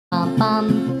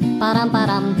bum,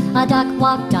 ba-dum. A duck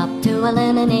walked up to a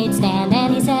lemonade stand,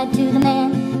 and he said to the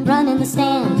man, run in the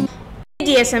stand.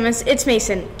 Hey DSMS, it's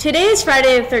Mason. Today is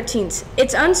Friday the 13th.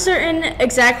 It's uncertain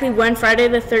exactly when Friday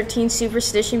the 13th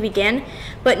superstition began,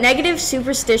 but negative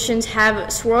superstitions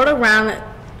have swirled around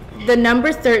the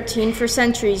number 13 for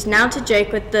centuries, now to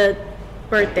Jake with the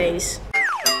birthdays.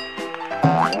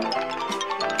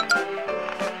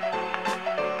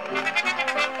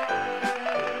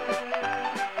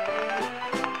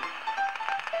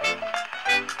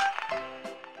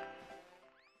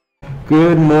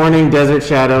 Good morning, Desert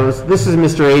Shadows. This is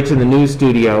Mr. H in the news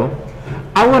studio.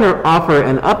 I want to offer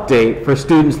an update for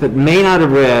students that may not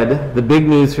have read the big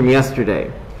news from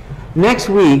yesterday. Next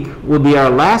week will be our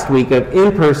last week of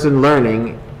in-person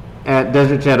learning at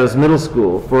Desert Shadows Middle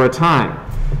School for a time.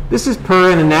 This is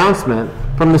per an announcement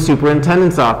from the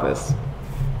superintendent's office.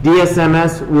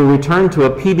 DSMS will return to a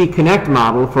PB Connect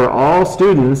model for all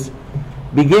students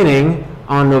beginning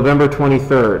on November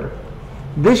 23rd.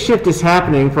 This shift is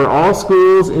happening for all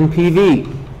schools in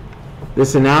PV.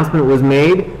 This announcement was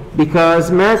made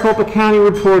because Maricopa County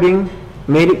reporting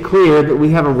made it clear that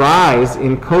we have a rise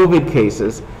in COVID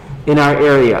cases in our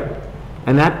area,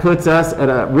 and that puts us at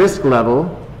a risk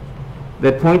level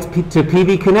that points to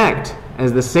PV Connect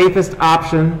as the safest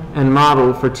option and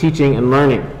model for teaching and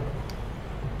learning.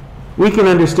 We can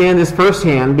understand this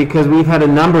firsthand because we've had a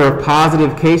number of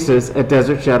positive cases at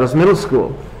Desert Shadows Middle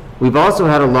School. We've also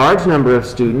had a large number of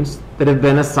students that have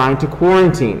been assigned to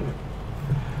quarantine.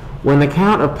 When the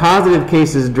count of positive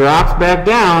cases drops back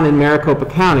down in Maricopa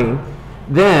County,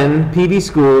 then PV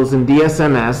schools and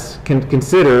DSMS can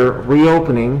consider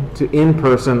reopening to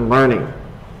in-person learning.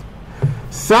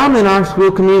 Some in our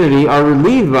school community are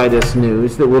relieved by this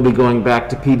news that we'll be going back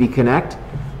to PV Connect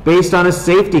based on a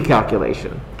safety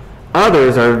calculation.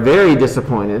 Others are very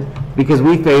disappointed because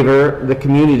we favor the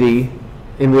community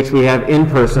in which we have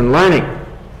in-person learning.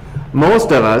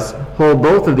 Most of us hold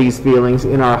both of these feelings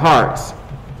in our hearts.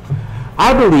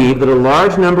 I believe that a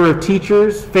large number of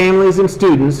teachers, families, and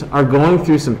students are going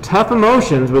through some tough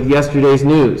emotions with yesterday's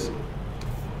news.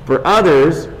 For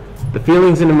others, the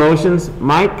feelings and emotions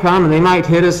might come and they might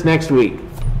hit us next week.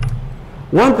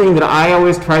 One thing that I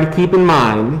always try to keep in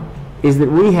mind is that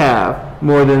we have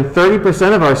more than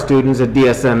 30% of our students at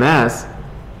DSMS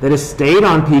that has stayed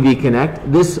on PV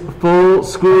Connect this full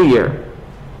school year.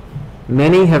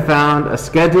 Many have found a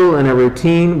schedule and a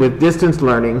routine with distance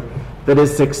learning that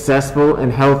is successful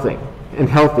and healthy.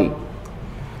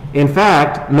 In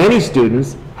fact, many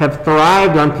students have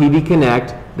thrived on PV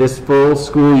Connect this full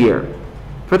school year.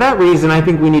 For that reason, I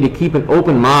think we need to keep an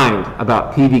open mind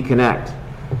about PV Connect.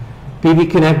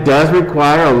 PV Connect does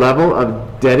require a level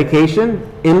of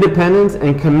dedication, independence,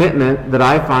 and commitment that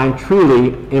I find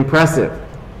truly impressive.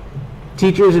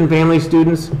 Teachers and family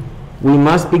students, we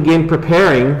must begin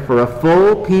preparing for a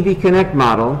full PV Connect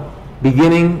model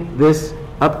beginning this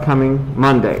upcoming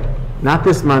Monday. Not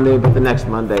this Monday, but the next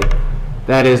Monday.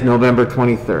 That is November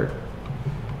 23rd.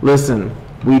 Listen,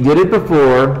 we did it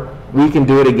before, we can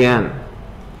do it again.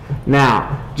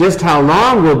 Now, just how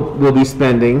long we'll be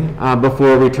spending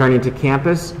before returning to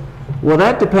campus, well,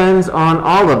 that depends on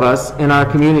all of us in our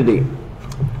community.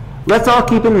 Let's all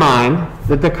keep in mind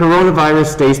that the coronavirus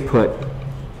stays put.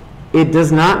 It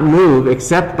does not move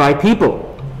except by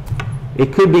people.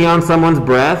 It could be on someone's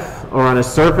breath or on a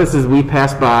surface as we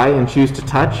pass by and choose to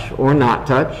touch or not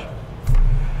touch.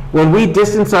 When we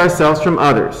distance ourselves from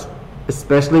others,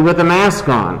 especially with a mask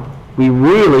on, we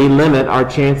really limit our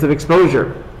chance of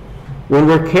exposure. When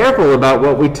we're careful about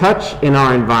what we touch in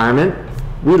our environment,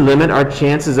 we limit our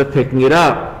chances of picking it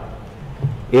up.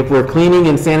 If we're cleaning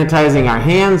and sanitizing our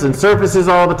hands and surfaces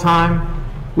all the time,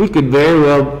 we could very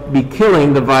well be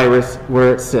killing the virus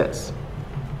where it sits.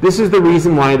 This is the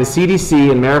reason why the CDC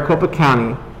in Maricopa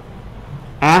County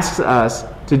asks us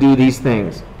to do these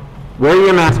things. Wear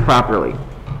your mask properly.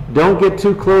 Don't get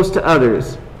too close to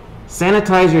others.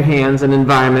 Sanitize your hands and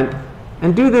environment,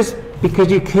 and do this because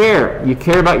you care. You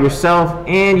care about yourself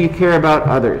and you care about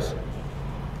others.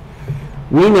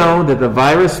 We know that the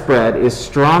virus spread is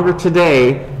stronger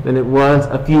today than it was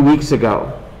a few weeks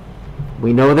ago.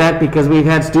 We know that because we've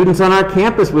had students on our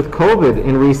campus with COVID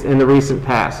in the recent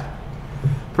past.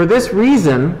 For this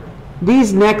reason,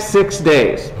 these next 6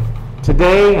 days,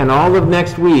 today and all of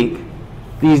next week,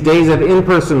 these days of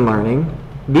in-person learning,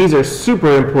 these are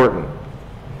super important.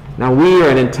 Now, we are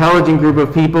an intelligent group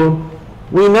of people.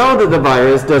 We know that the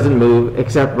virus doesn't move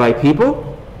except by people.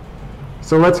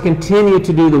 So let's continue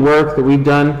to do the work that we've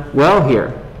done well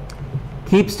here.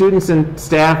 Keep students and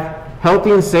staff healthy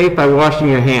and safe by washing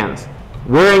your hands,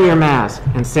 wearing your mask,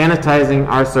 and sanitizing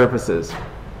our surfaces.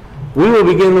 We will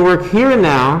begin the work here and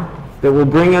now that will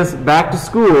bring us back to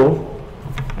school,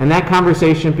 and that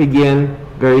conversation begin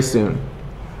very soon.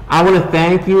 I want to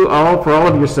thank you all for all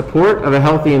of your support of a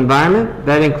healthy environment.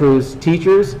 That includes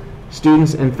teachers,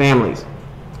 students, and families.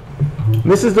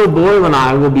 Mrs. O'Boyle and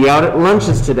I will be out at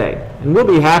lunches today, and we'll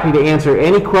be happy to answer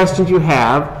any questions you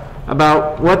have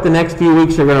about what the next few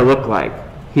weeks are going to look like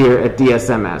here at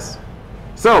DSMS.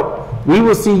 So, we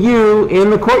will see you in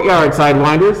the courtyard,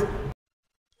 Sidewinders.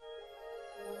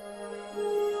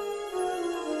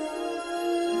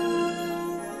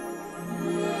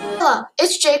 Hello,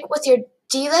 it's Jake with your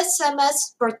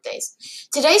DSMS birthdays.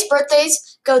 Today's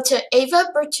birthdays go to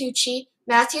Ava Bertucci,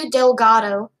 Matthew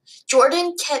Delgado,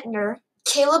 Jordan Kettner,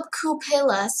 Caleb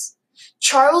Kupilas,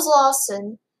 Charles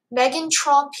Lawson, Megan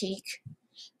Trompeak,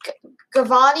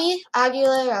 Gavani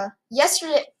Aguilera.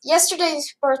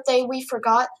 Yesterday's birthday we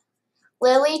forgot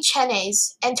Lily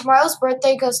Chenes, and tomorrow's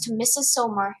birthday goes to Mrs.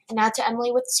 Somar. And now to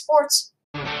Emily with the sports.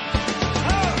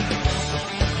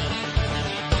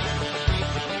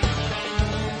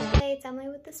 It's Emily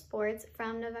with the sports.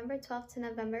 From November 12th to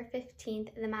November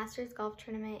 15th, the Masters Golf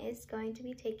Tournament is going to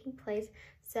be taking place.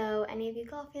 So any of you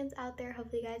golf fans out there,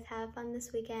 hopefully you guys have fun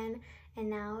this weekend. And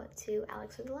now to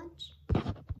Alex with the lunch.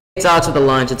 It's Alex with the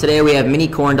lunch, and today we have mini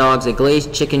corn dogs, a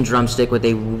glazed chicken drumstick with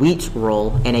a wheat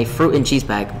roll, and a fruit and cheese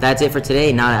bag. That's it for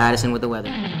today. Now to Addison with the weather.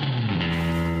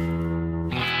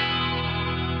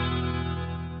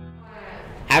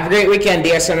 Have a great weekend,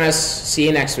 DSMS. See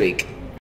you next week.